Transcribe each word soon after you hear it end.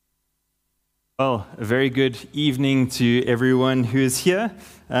Well, a very good evening to everyone who is here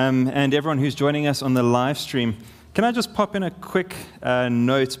and everyone who's joining us on the live stream. Can I just pop in a quick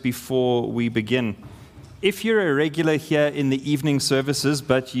note before we begin? If you're a regular here in the evening services,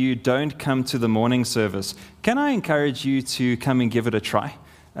 but you don't come to the morning service, can I encourage you to come and give it a try?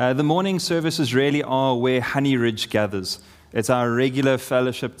 The morning services really are where Honey Ridge gathers. It's our regular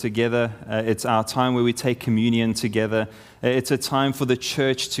fellowship together. It's our time where we take communion together. It's a time for the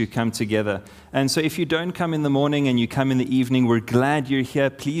church to come together. And so if you don't come in the morning and you come in the evening, we're glad you're here.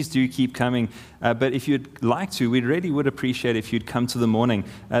 Please do keep coming. But if you'd like to, we really would appreciate if you'd come to the morning.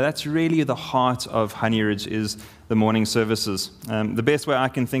 That's really the heart of Honey Ridge, is the morning services. The best way I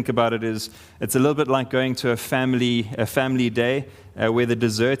can think about it is it's a little bit like going to a family day where the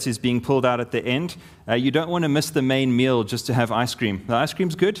dessert is being pulled out at the end. You don't want to miss the main meal just to have ice cream. The ice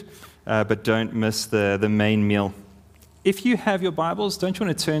cream's good, but don't miss the main meal. If you have your Bibles, don't you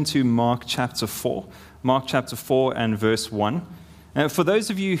want to turn to Mark chapter 4? Mark chapter 4 and verse 1. For those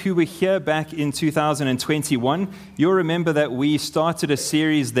of you who were here back in 2021, you'll remember that we started a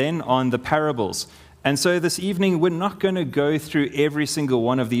series then on the parables. And so this evening, we're not going to go through every single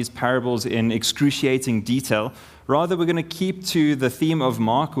one of these parables in excruciating detail. Rather, we're going to keep to the theme of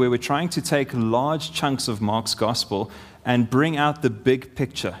Mark, where we're trying to take large chunks of Mark's gospel and bring out the big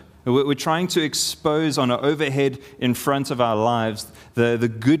picture. We're trying to expose on an overhead in front of our lives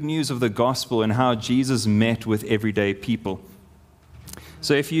the good news of the gospel and how Jesus met with everyday people.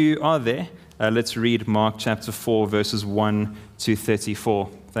 So if you are there, let's read Mark chapter 4, verses 1 to 34.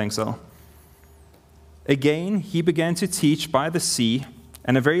 Thanks, Al. Again, he began to teach by the sea,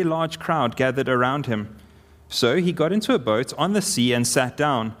 and a very large crowd gathered around him. So he got into a boat on the sea and sat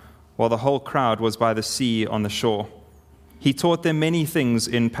down, while the whole crowd was by the sea on the shore. He taught them many things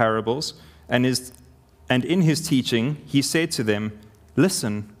in parables, and in his teaching he said to them,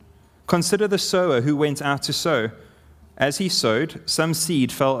 "Listen, consider the sower who went out to sow. As he sowed, some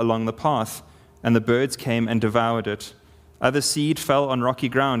seed fell along the path, and the birds came and devoured it. Other seed fell on rocky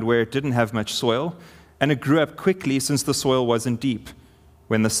ground where it didn't have much soil, and it grew up quickly since the soil wasn't deep.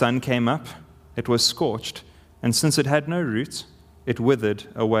 When the sun came up, it was scorched, and since it had no root, it withered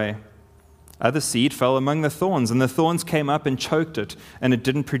away. Other seed fell among the thorns, and the thorns came up and choked it, and it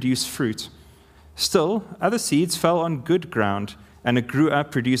didn't produce fruit. Still, other seeds fell on good ground, and it grew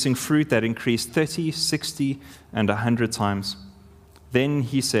up, producing fruit that increased 30, 60, and 100 times. Then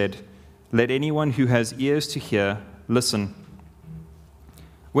he said, 'Let anyone who has ears to hear listen.'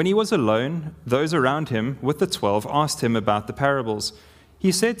 When he was alone, those around him with the 12 asked him about the parables. He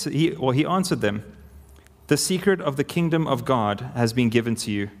answered them, 'The secret of the kingdom of God has been given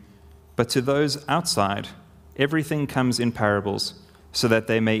to you. But to those outside, everything comes in parables, so that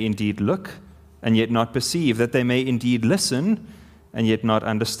they may indeed look and yet not perceive, that they may indeed listen and yet not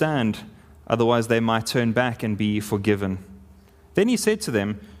understand. Otherwise they might turn back and be forgiven.' Then he said to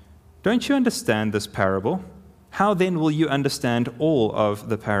them, 'Don't you understand this parable? How then will you understand all of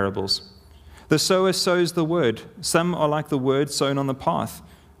the parables? The sower sows the word. Some are like the word sown on the path.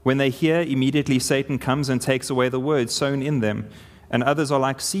 When they hear, immediately Satan comes and takes away the word sown in them. And others are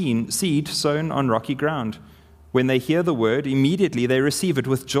like seed sown on rocky ground. When they hear the word, immediately they receive it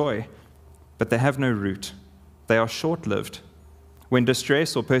with joy. But they have no root. They are short-lived. When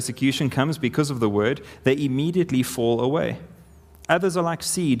distress or persecution comes because of the word, they immediately fall away. Others are like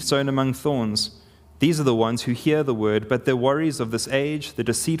seed sown among thorns. These are the ones who hear the word, but the worries of this age, the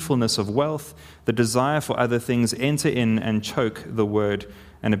deceitfulness of wealth, the desire for other things enter in and choke the word,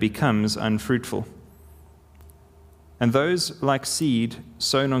 and it becomes unfruitful. And those like seed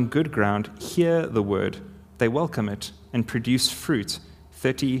sown on good ground hear the word, they welcome it, and produce fruit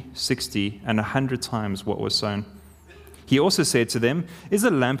 30, 60, and 100 times what was sown. He also said to them, 'Is a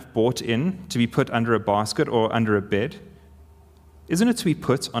lamp brought in to be put under a basket or under a bed? Isn't it to be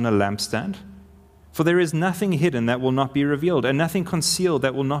put on a lampstand? For there is nothing hidden that will not be revealed, and nothing concealed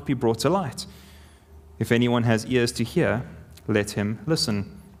that will not be brought to light. If anyone has ears to hear, let him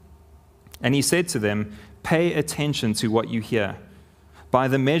listen.' And he said to them, 'Pay attention to what you hear. By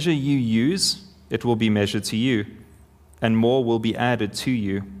the measure you use, it will be measured to you, and more will be added to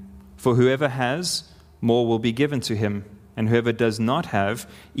you. For whoever has, more will be given to him, and whoever does not have,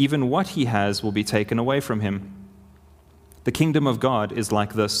 even what he has will be taken away from him. The kingdom of God is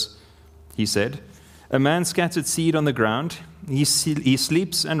like this,' he said. 'A man scattered seed on the ground. He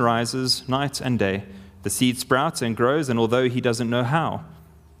sleeps and rises night and day. The seed sprouts and grows, and although he doesn't know how,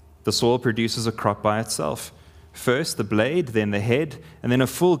 the soil produces a crop by itself. First the blade, then the head, and then a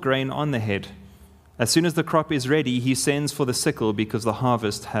full grain on the head. As soon as the crop is ready, he sends for the sickle because the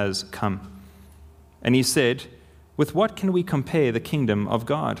harvest has come.' And he said, 'With what can we compare the kingdom of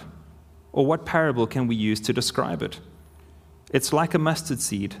God? Or what parable can we use to describe it? It's like a mustard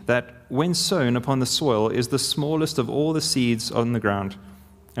seed that, when sown upon the soil, is the smallest of all the seeds on the ground.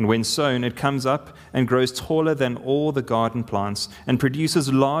 And when sown, it comes up and grows taller than all the garden plants and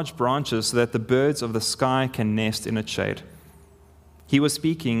produces large branches so that the birds of the sky can nest in its shade. He was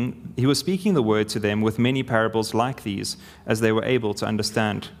speaking the word to them with many parables like these, as they were able to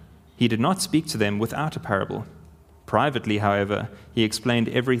understand. He did not speak to them without a parable. Privately, however, he explained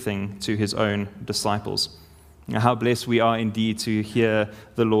everything to his own disciples. How blessed we are indeed to hear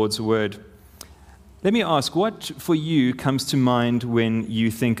the Lord's word. Let me ask, what for you comes to mind when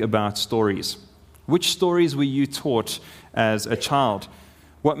you think about stories? Which stories were you taught as a child?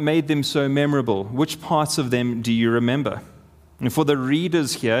 What made them so memorable? Which parts of them do you remember? And for the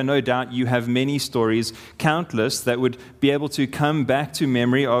readers here, no doubt you have many stories, countless, that would be able to come back to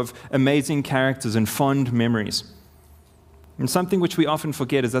memory of amazing characters and fond memories. And something which we often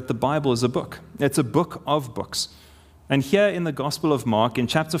forget is that the Bible is a book. It's a book of books. And here in the Gospel of Mark, in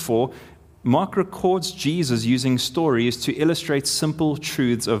chapter 4, Mark records Jesus using stories to illustrate simple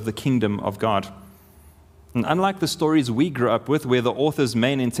truths of the kingdom of God. And unlike the stories we grew up with, where the author's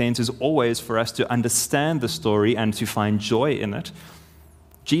main intent is always for us to understand the story and to find joy in it,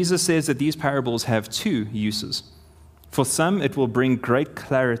 Jesus says that these parables have two uses. For some, it will bring great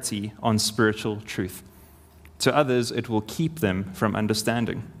clarity on spiritual truth. To others, it will keep them from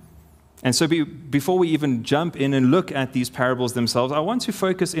understanding. And so before we even jump in and look at these parables themselves, I want to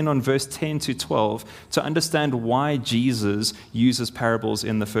focus in on verse 10 to 12 to understand why Jesus uses parables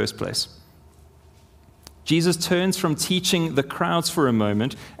in the first place. Jesus turns from teaching the crowds for a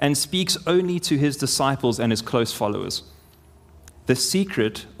moment and speaks only to his disciples and his close followers. The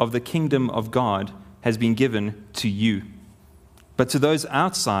secret of the kingdom of God has been given to you. But to those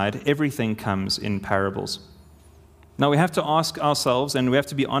outside, everything comes in parables. Now, we have to ask ourselves, and we have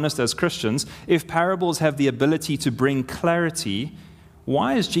to be honest as Christians, if parables have the ability to bring clarity,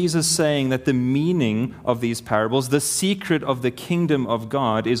 why is Jesus saying that the meaning of these parables, the secret of the kingdom of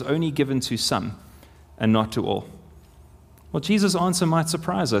God, is only given to some and not to all? Well, Jesus' answer might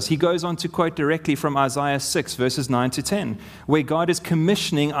surprise us. He goes on to quote directly from Isaiah 6, verses 9 to 10, where God is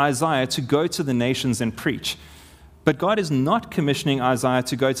commissioning Isaiah to go to the nations and preach. But God is not commissioning Isaiah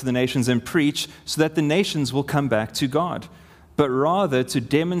to go to the nations and preach so that the nations will come back to God, but rather to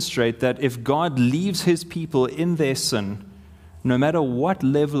demonstrate that if God leaves his people in their sin, no matter what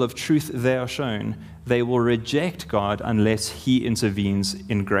level of truth they are shown, they will reject God unless he intervenes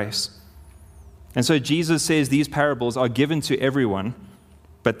in grace. And so Jesus says these parables are given to everyone,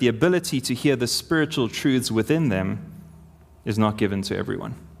 but the ability to hear the spiritual truths within them is not given to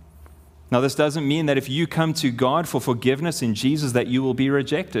everyone. Now, this doesn't mean that if you come to God for forgiveness in Jesus that you will be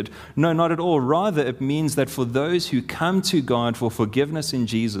rejected. No, not at all. Rather, it means that for those who come to God for forgiveness in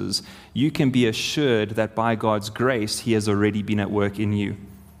Jesus, you can be assured that by God's grace, he has already been at work in you.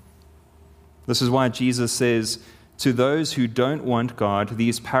 This is why Jesus says, to those who don't want God,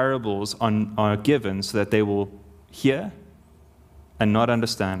 these parables are given so that they will hear and not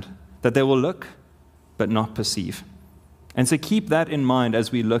understand, that they will look but not perceive. And so keep that in mind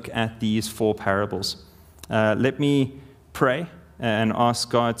as we look at these four parables. Let me pray and ask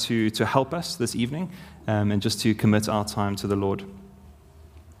God to help us this evening and just to commit our time to the Lord.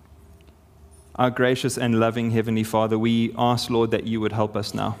 Our gracious and loving Heavenly Father, we ask, Lord, that you would help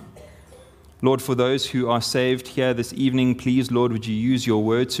us now. Lord, for those who are saved here this evening, please, Lord, would you use your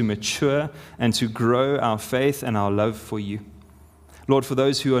word to mature and to grow our faith and our love for you. Lord, for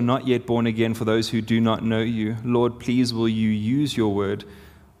those who are not yet born again, for those who do not know you, Lord, please will you use your word?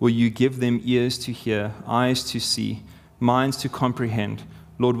 Will you give them ears to hear, eyes to see, minds to comprehend?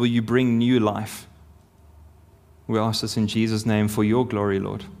 Lord, will you bring new life? We ask this in Jesus' name for your glory,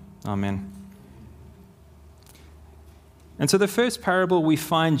 Lord. Amen. And so the first parable we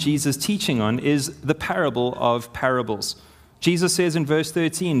find Jesus teaching on is the parable of parables. Jesus says in verse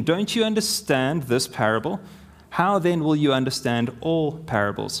 13, "Don't you understand this parable? How then will you understand all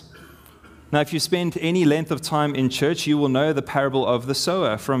parables?" Now, if you spend any length of time in church, you will know the parable of the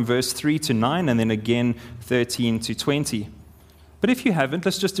sower from verse 3 to 9 and then again 13 to 20. But if you haven't,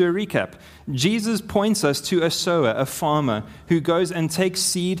 let's just do a recap. Jesus points us to a sower, a farmer, who goes and takes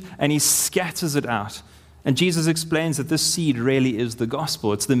seed and he scatters it out. And Jesus explains that this seed really is the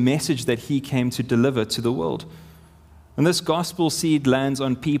gospel. It's the message that he came to deliver to the world. And this gospel seed lands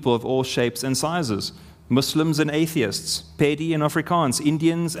on people of all shapes and sizes. Muslims and atheists, Pedi and Afrikaans,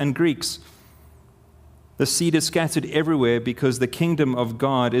 Indians and Greeks. The seed is scattered everywhere because the kingdom of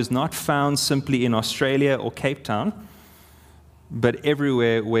God is not found simply in Australia or Cape Town, but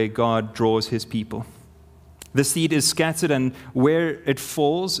everywhere where God draws his people. The seed is scattered, and where it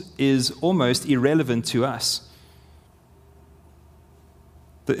falls is almost irrelevant to us.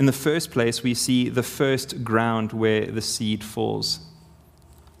 In the first place, we see the first ground where the seed falls.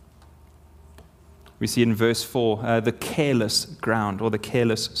 We see in verse 4, the careless ground or the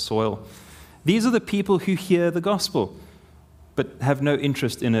careless soil. These are the people who hear the gospel, but have no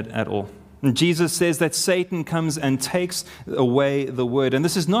interest in it at all. And Jesus says that Satan comes and takes away the word. And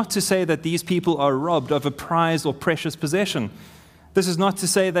this is not to say that these people are robbed of a prized or precious possession. This is not to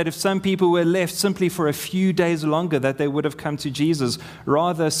say that if some people were left simply for a few days longer that they would have come to Jesus.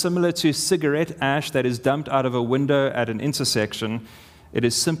 Rather, similar to cigarette ash that is dumped out of a window at an intersection, it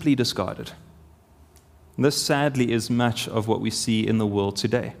is simply discarded. This, sadly, is much of what we see in the world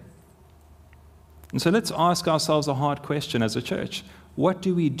today. And so let's ask ourselves a hard question as a church. What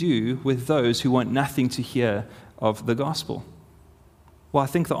do we do with those who want nothing to hear of the gospel? Well, I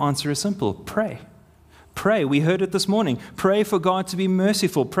think the answer is simple. Pray. Pray. We heard it this morning. Pray for God to be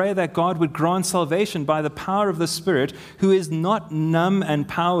merciful. Pray that God would grant salvation by the power of the Spirit, who is not numb and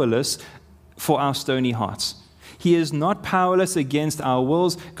powerless for our stony hearts. He is not powerless against our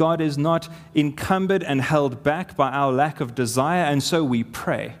wills. God is not encumbered and held back by our lack of desire, and so we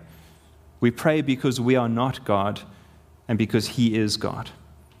pray. We pray because we are not God and because He is God.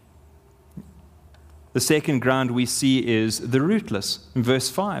 The second ground we see is the rootless. In verse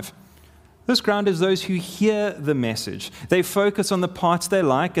 5. This ground is those who hear the message. They focus on the parts they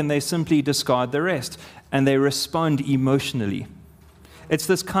like and they simply discard the rest, and they respond emotionally. It's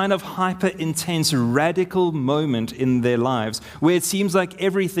this kind of hyper-intense, radical moment in their lives where it seems like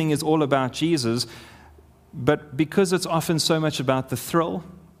everything is all about Jesus, but because it's often so much about the thrill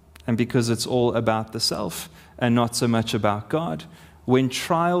and because it's all about the self and not so much about God, when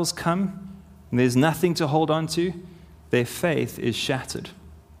trials come and there's nothing to hold on to, their faith is shattered.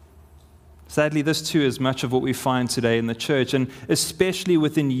 Sadly, this too is much of what we find today in the church, and especially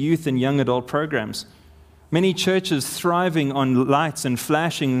within youth and young adult programs. Many churches thriving on lights and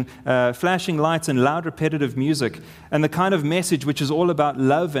flashing lights and loud repetitive music, and the kind of message which is all about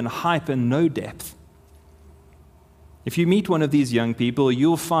love and hype and no depth. If you meet one of these young people,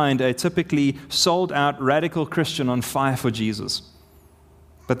 you'll find a typically sold-out radical Christian on fire for Jesus.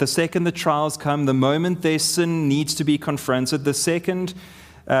 But the second the trials come, the moment their sin needs to be confronted, the second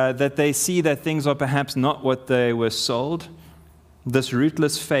that they see that things are perhaps not what they were sold, this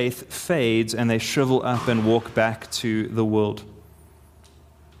rootless faith fades and they shrivel up and walk back to the world.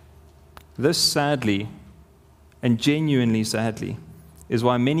 This, sadly, and genuinely sadly, is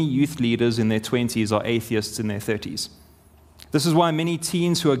why many youth leaders in their 20s are atheists in their 30s. This is why many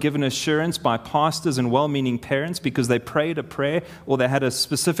teens who are given assurance by pastors and well-meaning parents because they prayed a prayer or they had a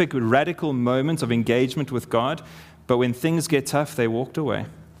specific radical moment of engagement with God, but when things get tough, they walked away.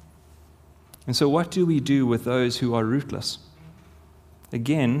 And so what do we do with those who are rootless?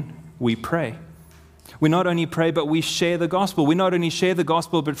 Again, we pray. We not only pray, but we share the gospel. We not only share the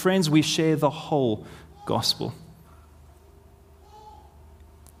gospel, but friends, we share the whole gospel.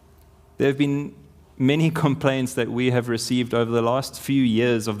 There have been many complaints that we have received over the last few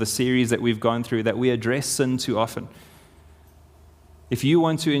years of the series that we've gone through that we address sin too often. If you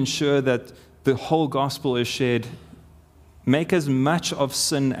want to ensure that the whole gospel is shared, make as much of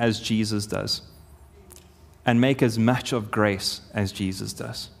sin as Jesus does, and make as much of grace as Jesus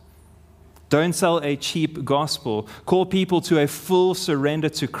does. Don't sell a cheap gospel. Call people to a full surrender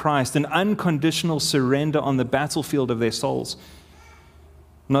to Christ, an unconditional surrender on the battlefield of their souls,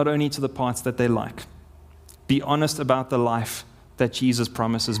 not only to the parts that they like. Be honest about the life that Jesus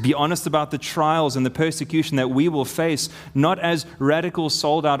promises. Be honest about the trials and the persecution that we will face, not as radical,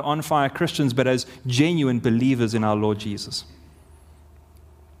 sold-out, on-fire Christians, but as genuine believers in our Lord Jesus.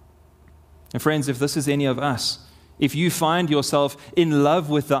 And friends, if this is any of us, if you find yourself in love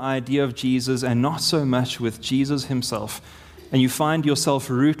with the idea of Jesus and not so much with Jesus himself, and you find yourself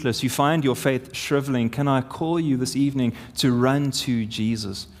rootless, you find your faith shriveling, can I call you this evening to run to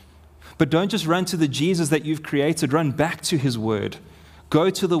Jesus? But don't just run to the Jesus that you've created, run back to his word. Go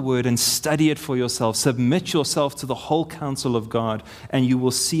to the word and study it for yourself. Submit yourself to the whole counsel of God, and you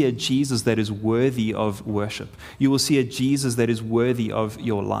will see a Jesus that is worthy of worship. You will see a Jesus that is worthy of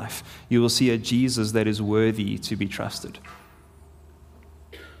your life. You will see a Jesus that is worthy to be trusted.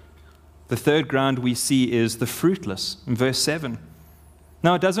 The third ground we see is the fruitless, in verse 7.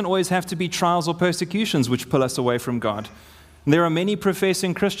 Now, it doesn't always have to be trials or persecutions which pull us away from God. There are many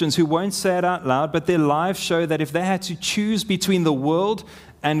professing Christians who won't say it out loud, but their lives show that if they had to choose between the world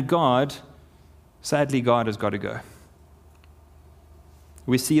and God, sadly, God has got to go.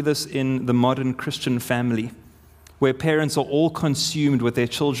 We see this in the modern Christian family, where parents are all consumed with their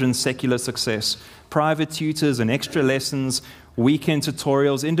children's secular success. Private tutors and extra lessons, weekend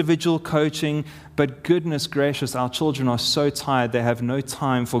tutorials, individual coaching. But goodness gracious, our children are so tired they have no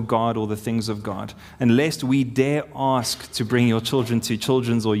time for God or the things of God. And lest we dare ask to bring your children to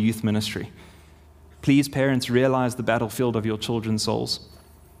children's or youth ministry. Please, parents, realize the battlefield of your children's souls.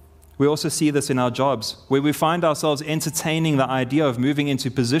 We also see this in our jobs, where we find ourselves entertaining the idea of moving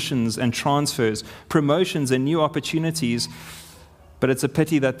into positions and transfers, promotions and new opportunities. But it's a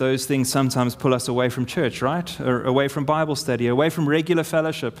pity that those things sometimes pull us away from church, right? Or away from Bible study, away from regular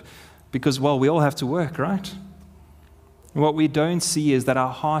fellowship, because, well, we all have to work, right? And what we don't see is that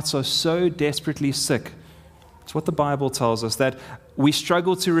our hearts are so desperately sick. It's what the Bible tells us, that we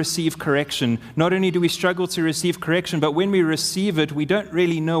struggle to receive correction. Not only do we struggle to receive correction, but when we receive it, we don't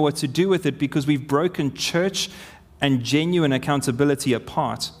really know what to do with it because we've broken church and genuine accountability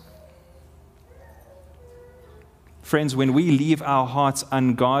apart. Friends, when we leave our hearts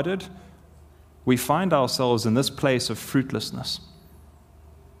unguarded, we find ourselves in this place of fruitlessness.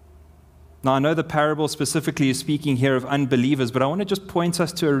 Now, I know the parable specifically is speaking here of unbelievers, but I want to just point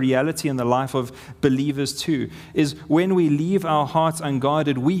us to a reality in the life of believers too, is when we leave our hearts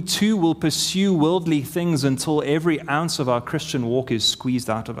unguarded, we too will pursue worldly things until every ounce of our Christian walk is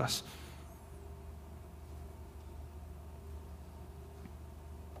squeezed out of us.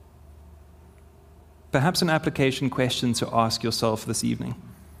 Perhaps an application question to ask yourself this evening.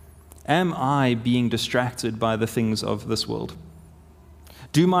 Am I being distracted by the things of this world?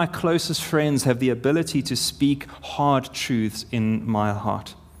 Do my closest friends have the ability to speak hard truths in my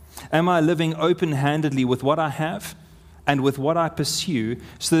heart? Am I living open-handedly with what I have and with what I pursue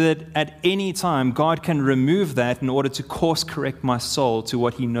so that at any time God can remove that in order to course correct my soul to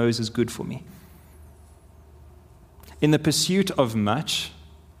what He knows is good for me? In the pursuit of much,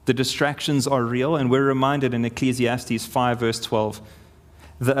 the distractions are real, and we're reminded in Ecclesiastes 5 verse 12,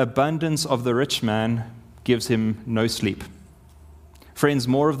 the abundance of the rich man gives him no sleep. Friends,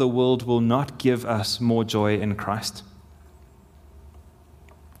 more of the world will not give us more joy in Christ.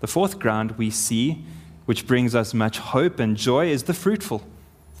 The fourth ground we see, which brings us much hope and joy, is the fruitful.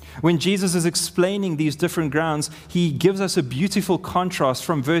 When Jesus is explaining these different grounds, He gives us a beautiful contrast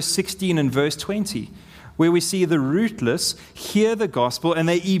from verse 16 and verse 20, where we see the rootless hear the gospel and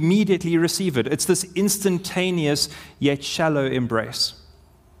they immediately receive it. It's this instantaneous yet shallow embrace.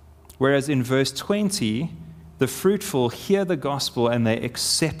 Whereas in verse 20, the fruitful hear the gospel and they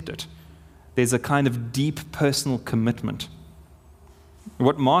accept it. There's a kind of deep personal commitment.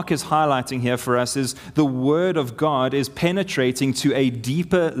 What Mark is highlighting here for us is the word of God is penetrating to a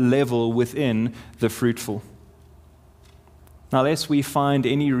deeper level within the fruitful. Now, lest we find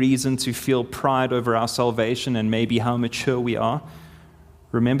any reason to feel pride over our salvation and maybe how mature we are,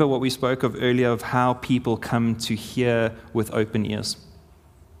 remember what we spoke of earlier of how people come to hear with open ears.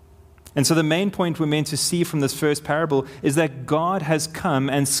 And so the main point we're meant to see from this first parable is that God has come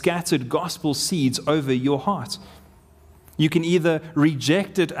and scattered gospel seeds over your heart. You can either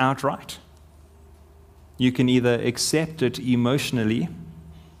reject it outright, you can either accept it emotionally,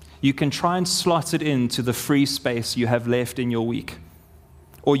 you can try and slot it into the free space you have left in your week,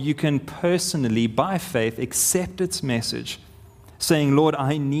 or you can personally, by faith, accept its message, saying, Lord,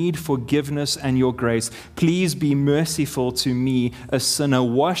 I need forgiveness and your grace. Please be merciful to me, a sinner.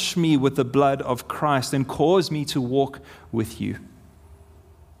 Wash me with the blood of Christ and cause me to walk with you.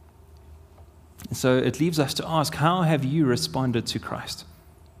 So it leaves us to ask, how have you responded to Christ?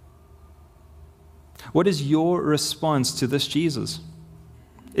 What is your response to this Jesus?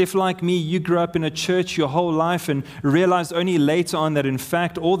 If, like me, you grew up in a church your whole life and realized only later on that, in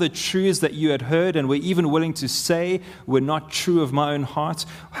fact, all the truths that you had heard and were even willing to say were not true of my own heart,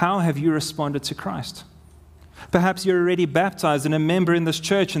 how have you responded to Christ? Perhaps you're already baptized and a member in this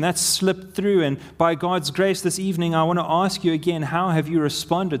church, and that's slipped through. And by God's grace this evening, I want to ask you again, how have you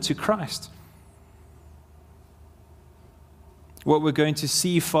responded to Christ? What we're going to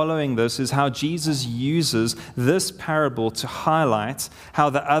see following this is how Jesus uses this parable to highlight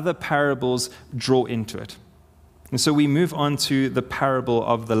how the other parables draw into it. And so we move on to the parable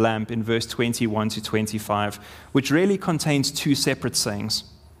of the lamp in verse 21 to 25, which really contains two separate sayings.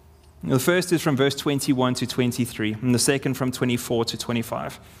 The first is from verse 21 to 23, and the second from 24 to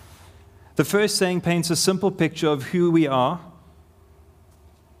 25. The first saying paints a simple picture of who we are.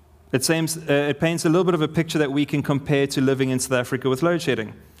 It paints a little bit of a picture that we can compare to living in South Africa with load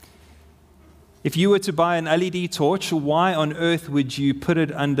shedding. If you were to buy an LED torch, why on earth would you put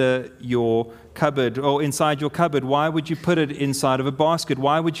it under your cupboard or inside your cupboard? Why would you put it inside of a basket?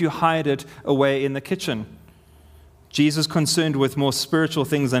 Why would you hide it away in the kitchen? Jesus, concerned with more spiritual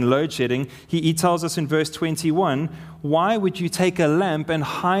things than load shedding, he tells us in verse 21, why would you take a lamp and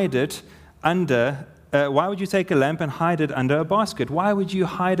hide it under a basket? Why would you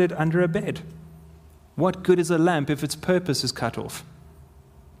hide it under a bed? What good is a lamp if its purpose is cut off?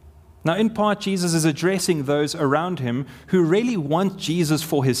 Now, in part, Jesus is addressing those around him who really want Jesus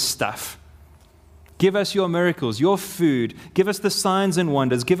for his stuff. Give us your miracles, your food. Give us the signs and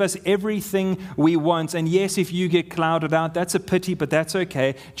wonders. Give us everything we want. And yes, if you get clouded out, that's a pity, but that's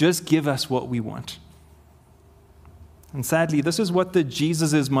okay. Just give us what we want. And sadly, this is what the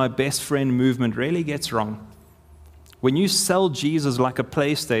Jesus is my best friend movement really gets wrong. When you sell Jesus like a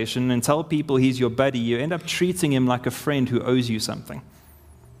PlayStation and tell people he's your buddy, you end up treating him like a friend who owes you something.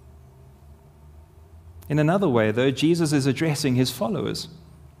 In another way, though, Jesus is addressing his followers.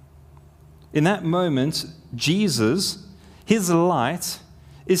 In that moment, Jesus, his light,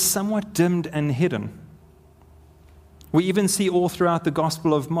 is somewhat dimmed and hidden. We even see all throughout the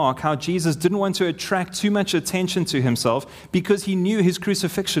Gospel of Mark how Jesus didn't want to attract too much attention to himself because he knew his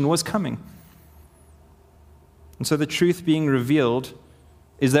crucifixion was coming. And so the truth being revealed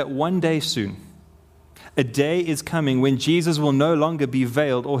is that one day soon, a day is coming when Jesus will no longer be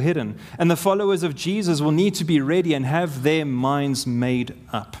veiled or hidden, and the followers of Jesus will need to be ready and have their minds made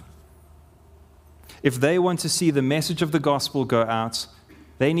up. If they want to see the message of the gospel go out,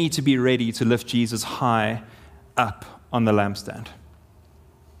 they need to be ready to lift Jesus high up on the lampstand.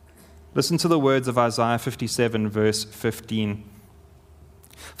 Listen to the words of Isaiah 57, verse 15.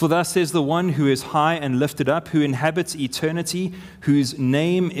 For thus says the one who is high and lifted up, who inhabits eternity, whose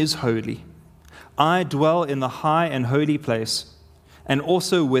name is holy. I dwell in the high and holy place, and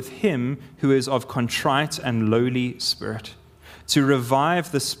also with him who is of contrite and lowly spirit, to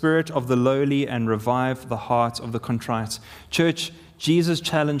revive the spirit of the lowly and revive the heart of the contrite. Church, Jesus'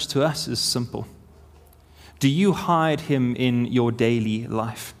 challenge to us is simple. Do you hide him in your daily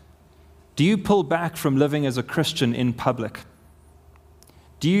life? Do you pull back from living as a Christian in public?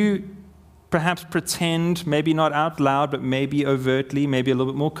 Do you perhaps pretend, maybe not out loud, but maybe overtly, maybe a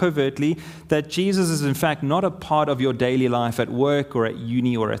little bit more covertly, that Jesus is in fact not a part of your daily life at work or at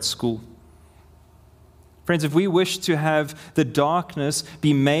uni or at school? Friends, if we wish to have the darkness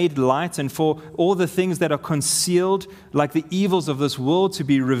be made light and for all the things that are concealed, like the evils of this world, to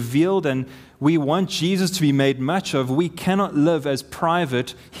be revealed, and we want Jesus to be made much of, we cannot live as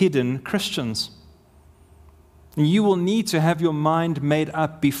private, hidden Christians. And you will need to have your mind made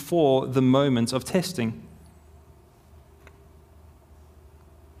up before the moment of testing.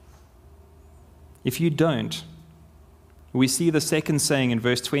 If you don't, we see the second saying in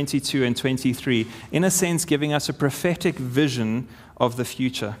verse 22 and 23, in a sense giving us a prophetic vision of the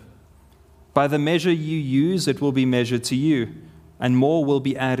future. By the measure you use, it will be measured to you, and more will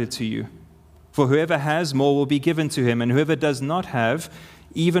be added to you. For whoever has, more will be given to him, and whoever does not have,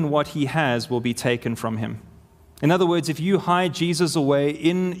 even what he has will be taken from him. In other words, if you hide Jesus away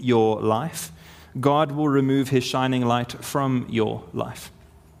in your life, God will remove his shining light from your life.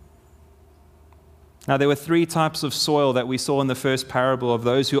 Now, there were three types of soil that we saw in the first parable of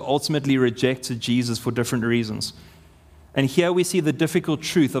those who ultimately rejected Jesus for different reasons. And here we see the difficult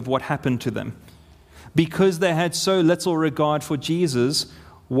truth of what happened to them. Because they had so little regard for Jesus,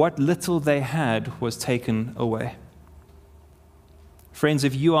 what little they had was taken away. Friends,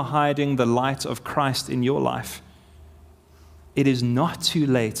 if you are hiding the light of Christ in your life, it is not too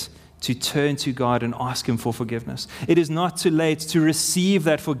late to turn to God and ask him for forgiveness. It is not too late to receive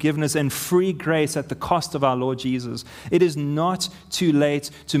that forgiveness and free grace at the cost of our Lord Jesus. It is not too late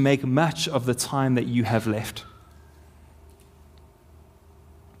to make much of the time that you have left.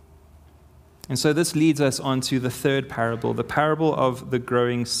 And so this leads us on to the third parable, the parable of the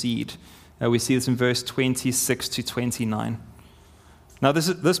growing seed. We see this in verse 26 to 29. Now,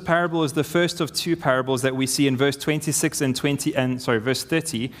 this parable is the first of two parables that we see in verse 26 and verse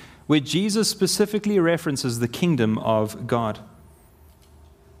 30, where Jesus specifically references the kingdom of God.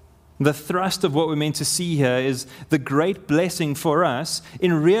 The thrust of what we're meant to see here is the great blessing for us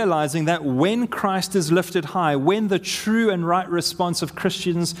in realizing that when Christ is lifted high, when the true and right response of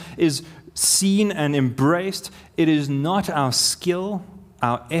Christians is seen and embraced, it is not our skill,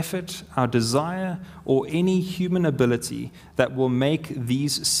 our effort, our desire, or any human ability that will make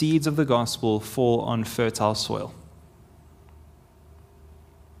these seeds of the gospel fall on fertile soil.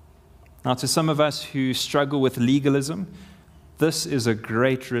 Now, to some of us who struggle with legalism, this is a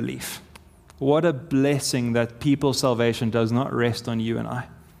great relief. What a blessing that people's salvation does not rest on you and I.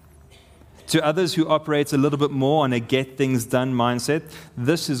 To others who operate a little bit more on a get things done mindset,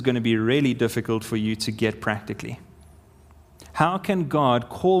 this is going to be really difficult for you to get practically. How can God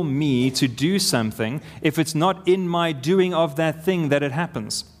call me to do something if it's not in my doing of that thing that it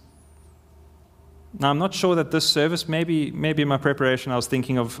happens? Now, I'm not sure that this service, maybe in my preparation I was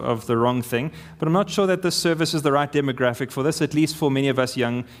thinking of the wrong thing, but I'm not sure that this service is the right demographic for this, at least for many of us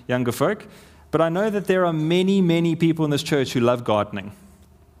younger folk. But I know that there are many, many people in this church who love gardening.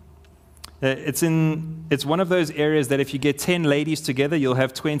 It's one of those areas that if you get 10 ladies together, you'll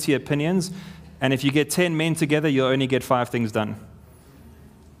have 20 opinions, and if you get 10 men together, you'll only get 5 things done.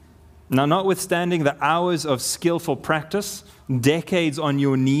 Now, notwithstanding the hours of skillful practice, decades on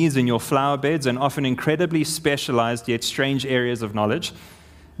your knees in your flower beds, and often incredibly specialized yet strange areas of knowledge,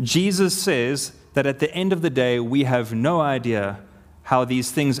 Jesus says that at the end of the day, we have no idea how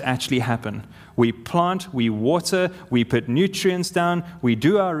these things actually happen. We plant, we water, we put nutrients down, we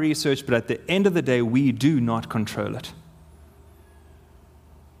do our research, but at the end of the day, we do not control it.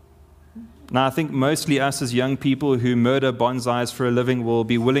 Now, I think mostly us as young people who murder bonsais for a living will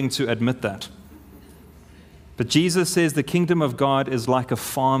be willing to admit that. But Jesus says the kingdom of God is like a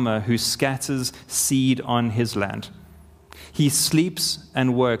farmer who scatters seed on his land. He sleeps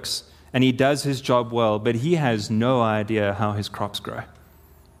and works, and he does his job well, but he has no idea how his crops grow.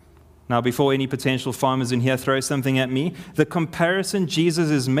 Now, before any potential farmers in here throw something at me, the comparison Jesus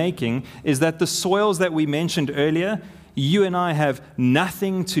is making is that the soils that we mentioned earlier, you and I have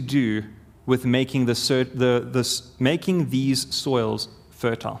nothing to do with making making these soils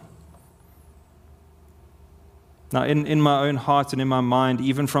fertile. Now, in my own heart and in my mind,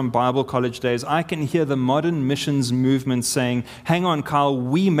 even from Bible college days, I can hear the modern missions movement saying, hang on, Kyle,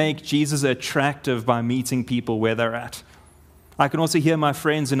 we make Jesus attractive by meeting people where they're at. I can also hear my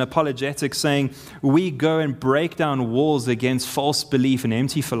friends in apologetics saying, we go and break down walls against false belief and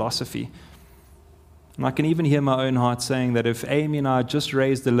empty philosophy. And I can even hear my own heart saying that if Amy and I just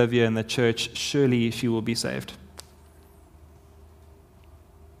raised Olivia in the church, surely she will be saved.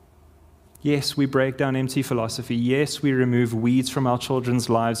 Yes, we break down empty philosophy. Yes, we remove weeds from our children's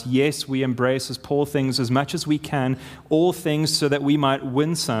lives. Yes, we embrace, as Paul thinks, as much as we can, all things so that we might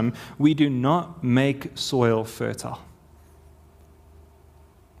win some. We do not make soil fertile.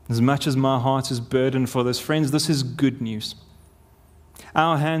 As much as my heart is burdened for this, friends, this is good news.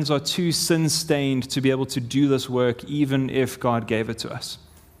 Our hands are too sin-stained to be able to do this work, even if God gave it to us.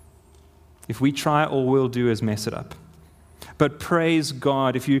 If we try, all we'll do is mess it up. But praise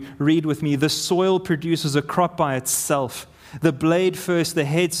God, if you read with me, the soil produces a crop by itself. The blade first, the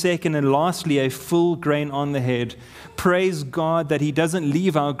head second, and lastly, a full grain on the head. Praise God that He doesn't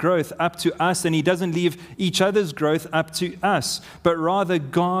leave our growth up to us, and He doesn't leave each other's growth up to us, but rather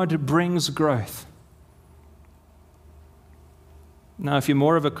God brings growth. Now, if you're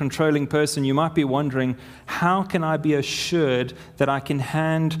more of a controlling person, you might be wondering, how can I be assured that I can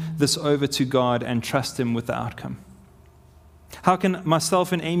hand this over to God and trust Him with the outcome? How can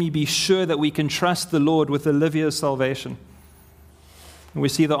myself and Amy be sure that we can trust the Lord with Olivia's salvation? We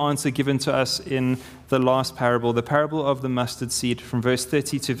see the answer given to us in the last parable, the parable of the mustard seed, from verse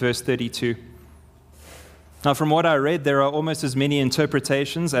 30 to verse 32. Now, from what I read, there are almost as many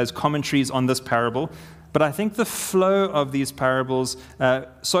interpretations as commentaries on this parable, but I think the flow of these parables,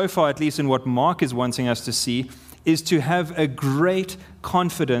 so far at least in what Mark is wanting us to see, is to have a great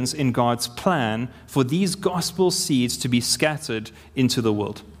confidence in God's plan for these gospel seeds to be scattered into the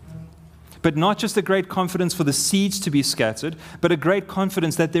world. But not just a great confidence for the seeds to be scattered, but a great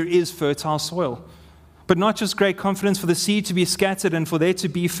confidence that there is fertile soil. But not just great confidence for the seed to be scattered and for there to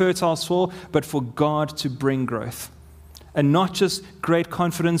be fertile soil, but for God to bring growth. And not just great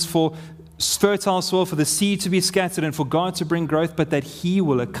confidence for fertile soil, for the seed to be scattered and for God to bring growth, but that He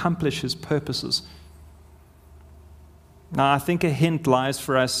will accomplish His purposes. Now, I think a hint lies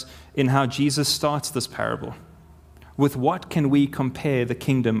for us in how Jesus starts this parable. With what can we compare the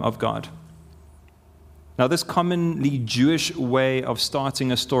kingdom of God? Now, this commonly Jewish way of starting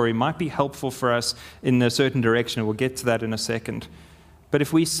a story might be helpful for us in a certain direction. We'll get to that in a second. But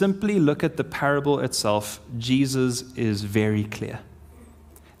if we simply look at the parable itself, Jesus is very clear.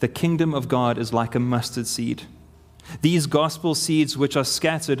 The kingdom of God is like a mustard seed. These gospel seeds which are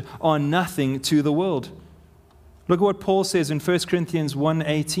scattered are nothing to the world. Look at what Paul says in 1 Corinthians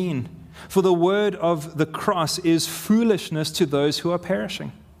 1:18. For the word of the cross is foolishness to those who are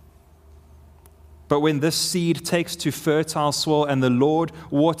perishing. But when this seed takes to fertile soil and the Lord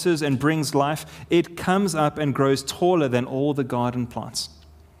waters and brings life, it comes up and grows taller than all the garden plants.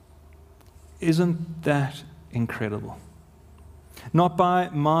 Isn't that incredible? Not by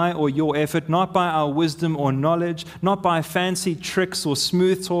my or your effort, not by our wisdom or knowledge, not by fancy tricks or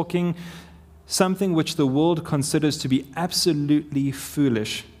smooth talking, something which the world considers to be absolutely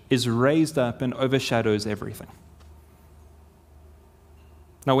foolish is raised up and overshadows everything.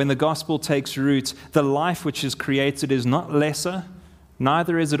 Now, when the gospel takes root, the life which is created is not lesser,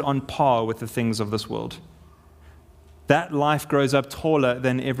 neither is it on par with the things of this world. That life grows up taller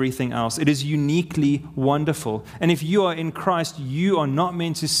than everything else. It is uniquely wonderful. And if you are in Christ, you are not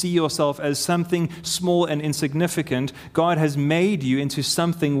meant to see yourself as something small and insignificant. God has made you into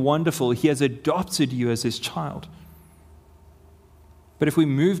something wonderful. He has adopted you as his child. But if we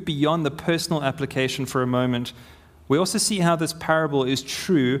move beyond the personal application for a moment, we also see how this parable is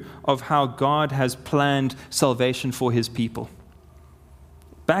true of how God has planned salvation for his people.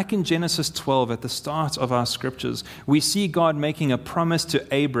 Back in Genesis 12, at the start of our scriptures, we see God making a promise to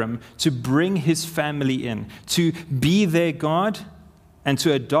Abram to bring his family in, to be their God, and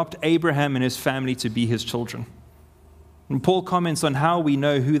to adopt Abraham and his family to be his children. And Paul comments on how we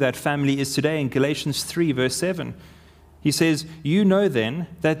know who that family is today in Galatians 3, verse 7. He says, "You know then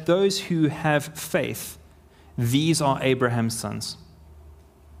that those who have faith, these are Abraham's sons."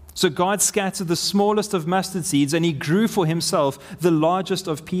 So God scattered the smallest of mustard seeds, and he grew for himself the largest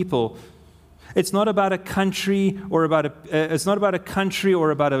of people. It's not about a country or about a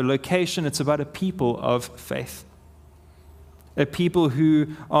location. It's about a people of faith. A people who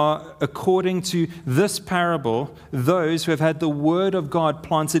are, according to this parable, those who have had the word of God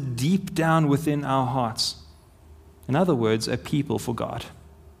planted deep down within our hearts. In other words, a people for God.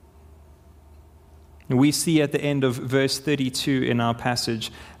 We see at the end of verse 32 in our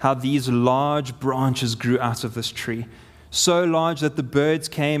passage how these large branches grew out of this tree, so large that the birds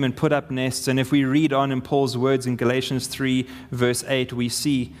came and put up nests. And if we read on in Paul's words in Galatians 3, verse 8, we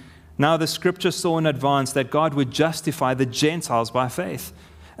see, "Now the scripture saw in advance that God would justify the Gentiles by faith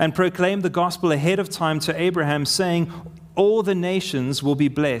and proclaim the gospel ahead of time to Abraham, saying, 'All the nations will be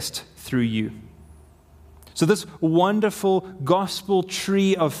blessed through you.'" So this wonderful gospel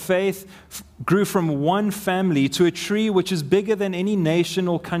tree of faith grew from one family to a tree which is bigger than any nation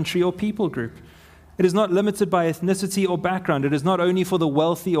or country or people group. It is not limited by ethnicity or background. It is not only for the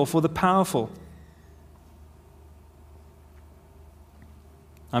wealthy or for the powerful.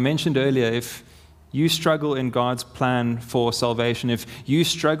 I mentioned earlier, if you struggle in God's plan for salvation, if you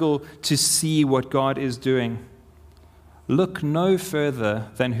struggle to see what God is doing, look no further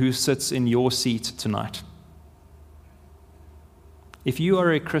than who sits in your seat tonight. If you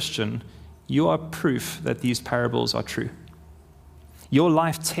are a Christian, you are proof that these parables are true. Your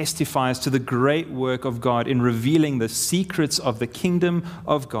life testifies to the great work of God in revealing the secrets of the kingdom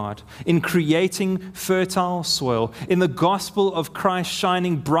of God, in creating fertile soil, in the gospel of Christ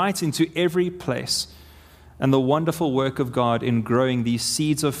shining bright into every place, and the wonderful work of God in growing these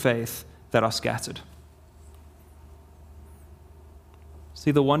seeds of faith that are scattered.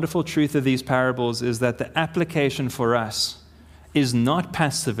 See, the wonderful truth of these parables is that the application for us is not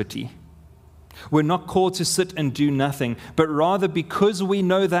passivity. We're not called to sit and do nothing, but rather because we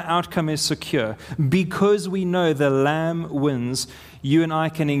know the outcome is secure, because we know the Lamb wins, you and I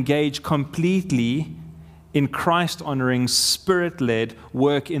can engage completely in Christ-honoring, Spirit-led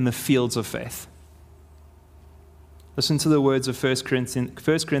work in the fields of faith. Listen to the words of 1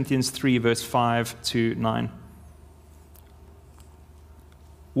 Corinthians 3, verse 5 to 9.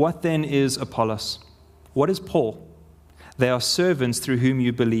 "What then is Apollos? What is Paul? They are servants through whom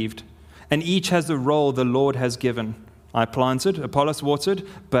you believed, and each has the role the Lord has given. I planted, Apollos watered,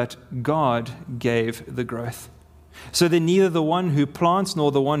 but God gave the growth. So then neither the one who plants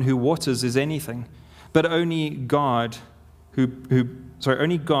nor the one who waters is anything, but only God who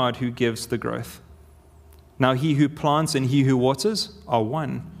gives the growth. Now he who plants and he who waters are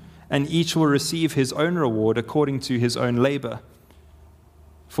one, and each will receive his own reward according to his own labor.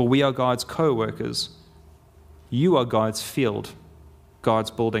 For we are God's co-workers. You are God's field,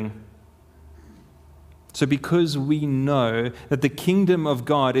 God's building." So because we know that the kingdom of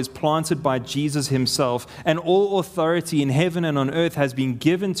God is planted by Jesus himself, and all authority in heaven and on earth has been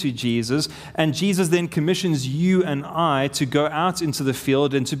given to Jesus, and Jesus then commissions you and I to go out into the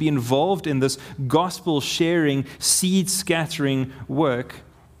field and to be involved in this gospel-sharing, seed-scattering work,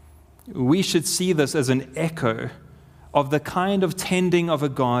 we should see this as an echo of the kind of tending of a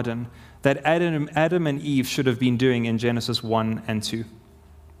garden that Adam and Eve should have been doing in Genesis 1 and 2.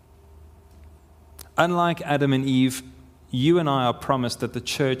 Unlike Adam and Eve, you and I are promised that the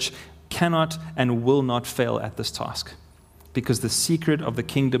church cannot and will not fail at this task, because the secret of the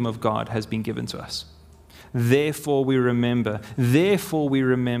kingdom of God has been given to us. Therefore we remember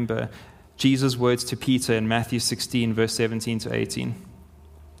Jesus' words to Peter in Matthew 16, verse 17 to 18.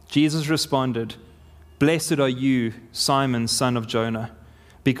 Jesus responded, "Blessed are you, Simon, son of Jonah,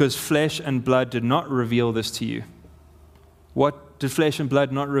 because flesh and blood did not reveal this to you. What did flesh and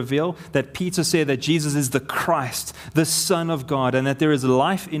blood not reveal? That Peter said that Jesus is the Christ, the Son of God, and that there is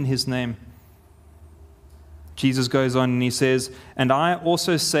life in his name. Jesus goes on and he says, "And I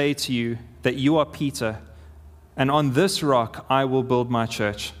also say to you that you are Peter, and on this rock I will build my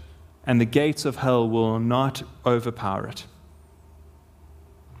church, and the gates of hell will not overpower it."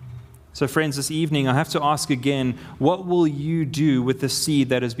 So friends, this evening I have to ask again, what will you do with the seed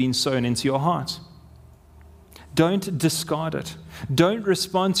that has been sown into your heart? Don't discard it. Don't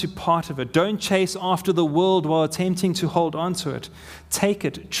respond to part of it. Don't chase after the world while attempting to hold on to it. Take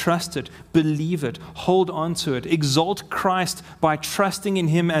it, trust it, believe it, hold on to it. Exalt Christ by trusting in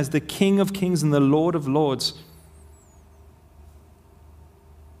him as the King of Kings and the Lord of Lords.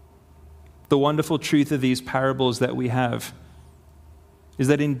 The wonderful truth of these parables that we have is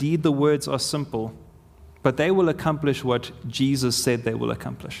that indeed the words are simple, but they will accomplish what Jesus said they will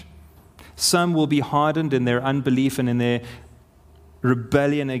accomplish. Some will be hardened in their unbelief and in their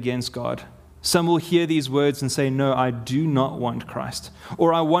rebellion against God. Some will hear these words and say, "No, I do not want Christ,"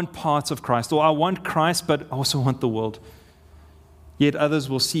 or "I want parts of Christ," or "I want Christ, but I also want the world." Yet others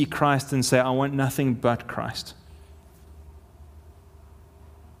will see Christ and say, "I want nothing but Christ."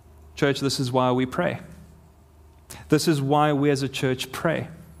 Church, this is why we pray. This is why we as a church pray.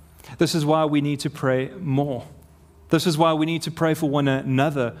 This is why we need to pray more. This is why we need to pray for one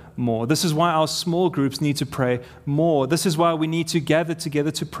another more. This is why our small groups need to pray more. This is why we need to gather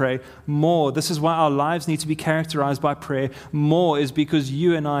together to pray more. This is why our lives need to be characterized by prayer more, is because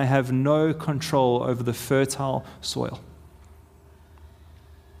you and I have no control over the fertile soil.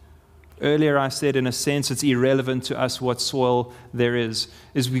 Earlier I said, in a sense, it's irrelevant to us what soil there is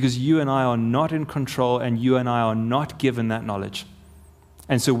because you and I are not in control and you and I are not given that knowledge.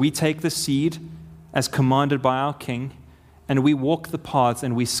 And so we take the seed as commanded by our King, and we walk the paths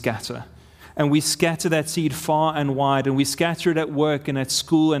and we scatter. And we scatter that seed far and wide, and we scatter it at work and at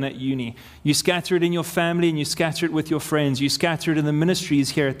school and at uni. You scatter it in your family and you scatter it with your friends. You scatter it in the ministries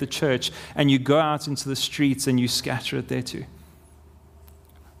here at the church, and you go out into the streets and you scatter it there too.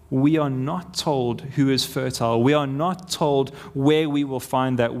 We are not told who is fertile. We are not told where we will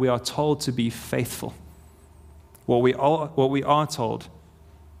find that. We are told to be faithful. What we are told,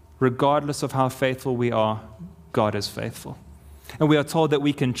 regardless of how faithful we are, God is faithful. And we are told that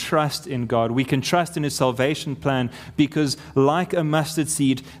we can trust in God. We can trust in his salvation plan because, like a mustard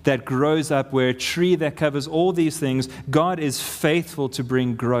seed that grows up, where a tree that covers all these things, God is faithful to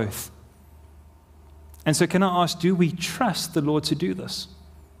bring growth. And so can I ask, do we trust the Lord to do this?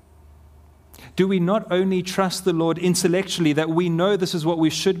 Do we not only trust the Lord intellectually that we know this is what we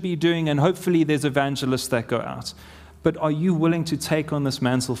should be doing, and hopefully there's evangelists that go out, but are you willing to take on this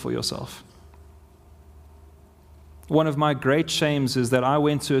mantle for yourself? One of my great shames is that I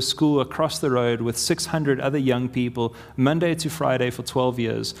went to a school across the road with 600 other young people, Monday to Friday for 12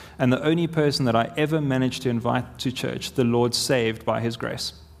 years, and the only person that I ever managed to invite to church, the Lord saved by his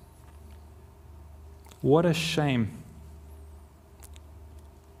grace. What a shame.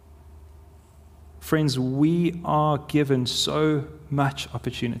 Friends, we are given so much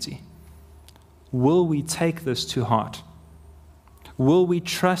opportunity. Will we take this to heart? Will we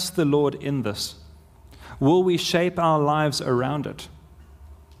trust the Lord in this? Will we shape our lives around it?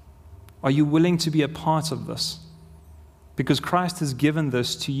 Are you willing to be a part of this? Because Christ has given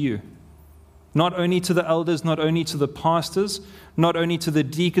this to you. Not only to the elders, not only to the pastors, not only to the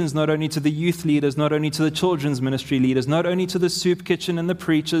deacons, not only to the youth leaders, not only to the children's ministry leaders, not only to the soup kitchen and the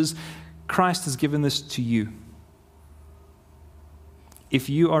preachers. Christ has given this to you. If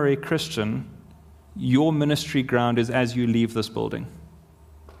you are a Christian, your ministry ground is as you leave this building.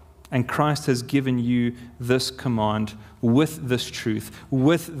 And Christ has given you this command with this truth,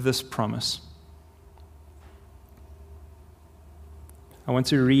 with this promise. I want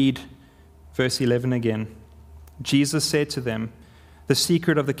to read verse 11 again. Jesus said to them, "The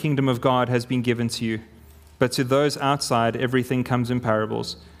secret of the kingdom of God has been given to you, but to those outside everything comes in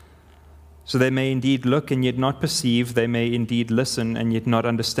parables. So they may indeed look and yet not perceive, they may indeed listen and yet not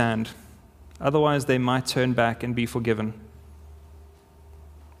understand. Otherwise they might turn back and be forgiven."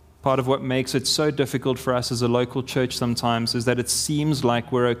 Part of what makes it so difficult for us as a local church sometimes is that it seems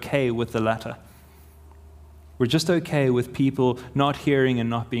like we're okay with the latter. We're just okay with people not hearing and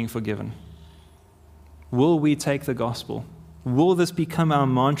not being forgiven. Will we take the gospel? Will this become our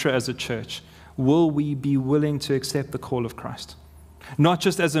mantra as a church? Will we be willing to accept the call of Christ? Not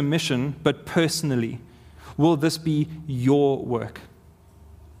just as a mission, but personally. Will this be your work?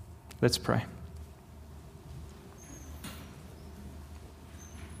 Let's pray.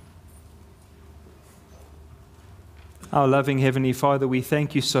 Our loving Heavenly Father, we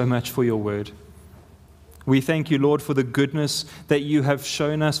thank you so much for your word. We thank you, Lord, for the goodness that you have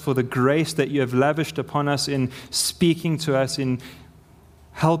shown us, for the grace that you have lavished upon us in speaking to us, in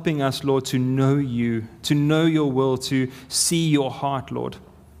helping us, Lord, to know you, to know your will, to see your heart, Lord.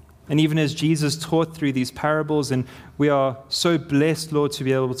 And even as Jesus taught through these parables, and we are so blessed, Lord, to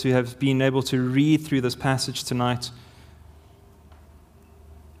be able to have been able to read through this passage tonight.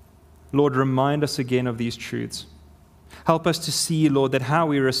 Lord, remind us again of these truths. Help us to see, Lord, that how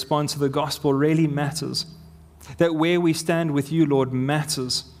we respond to the gospel really matters. That where we stand with you, Lord,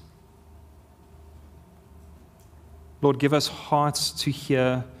 matters. Lord, give us hearts to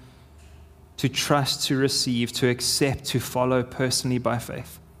hear, to trust, to receive, to accept, to follow personally by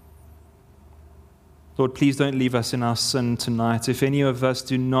faith. Lord, please don't leave us in our sin tonight. If any of us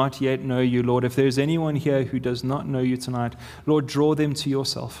do not yet know you, Lord, if there's anyone here who does not know you tonight, Lord, draw them to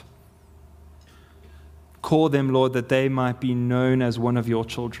yourself. Call them, Lord, that they might be known as one of your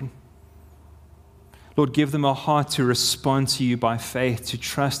children. Lord, give them a heart to respond to you by faith, to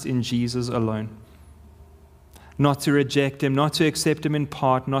trust in Jesus alone. Not to reject him, not to accept him in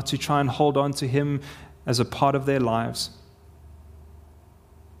part, not to try and hold on to him as a part of their lives,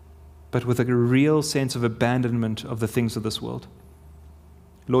 but with a real sense of abandonment of the things of this world.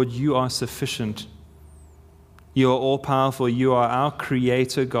 Lord, you are sufficient. You are all-powerful. You are our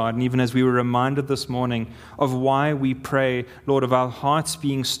creator, God. And even as we were reminded this morning of why we pray, Lord, of our hearts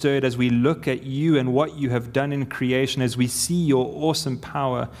being stirred as we look at you and what you have done in creation, as we see your awesome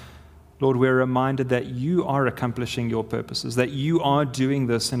power, Lord, we're reminded that you are accomplishing your purposes, that you are doing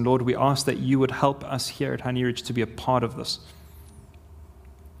this. And Lord, we ask that you would help us here at Honey Ridge to be a part of this.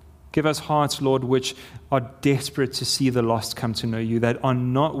 Give us hearts, Lord, which are desperate to see the lost come to know you, that are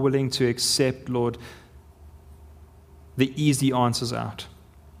not willing to accept, Lord, the easy answers out.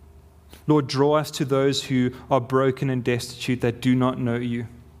 Lord, draw us to those who are broken and destitute, that do not know you.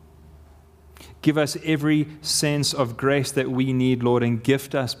 Give us every sense of grace that we need, Lord, and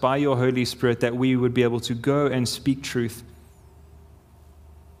gift us by your Holy Spirit that we would be able to go and speak truth.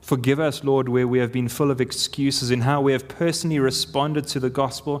 Forgive us, Lord, where we have been full of excuses in how we have personally responded to the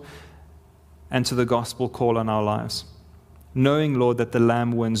gospel and to the gospel call on our lives. Knowing, Lord, that the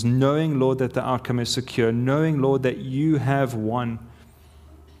Lamb wins, knowing, Lord, that the outcome is secure, knowing, Lord, that you have won.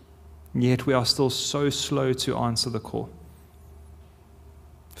 Yet we are still so slow to answer the call.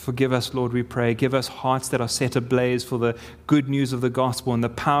 Forgive us, Lord, we pray. Give us hearts that are set ablaze for the good news of the gospel and the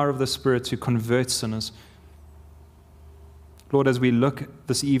power of the Spirit to convert sinners. Lord, as we look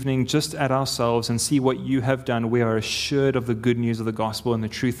this evening just at ourselves and see what you have done, we are assured of the good news of the gospel and the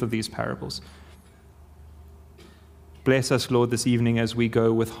truth of these parables. Bless us, Lord, this evening as we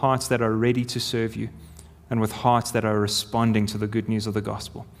go with hearts that are ready to serve you and with hearts that are responding to the good news of the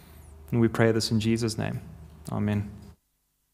gospel. And we pray this in Jesus' name. Amen.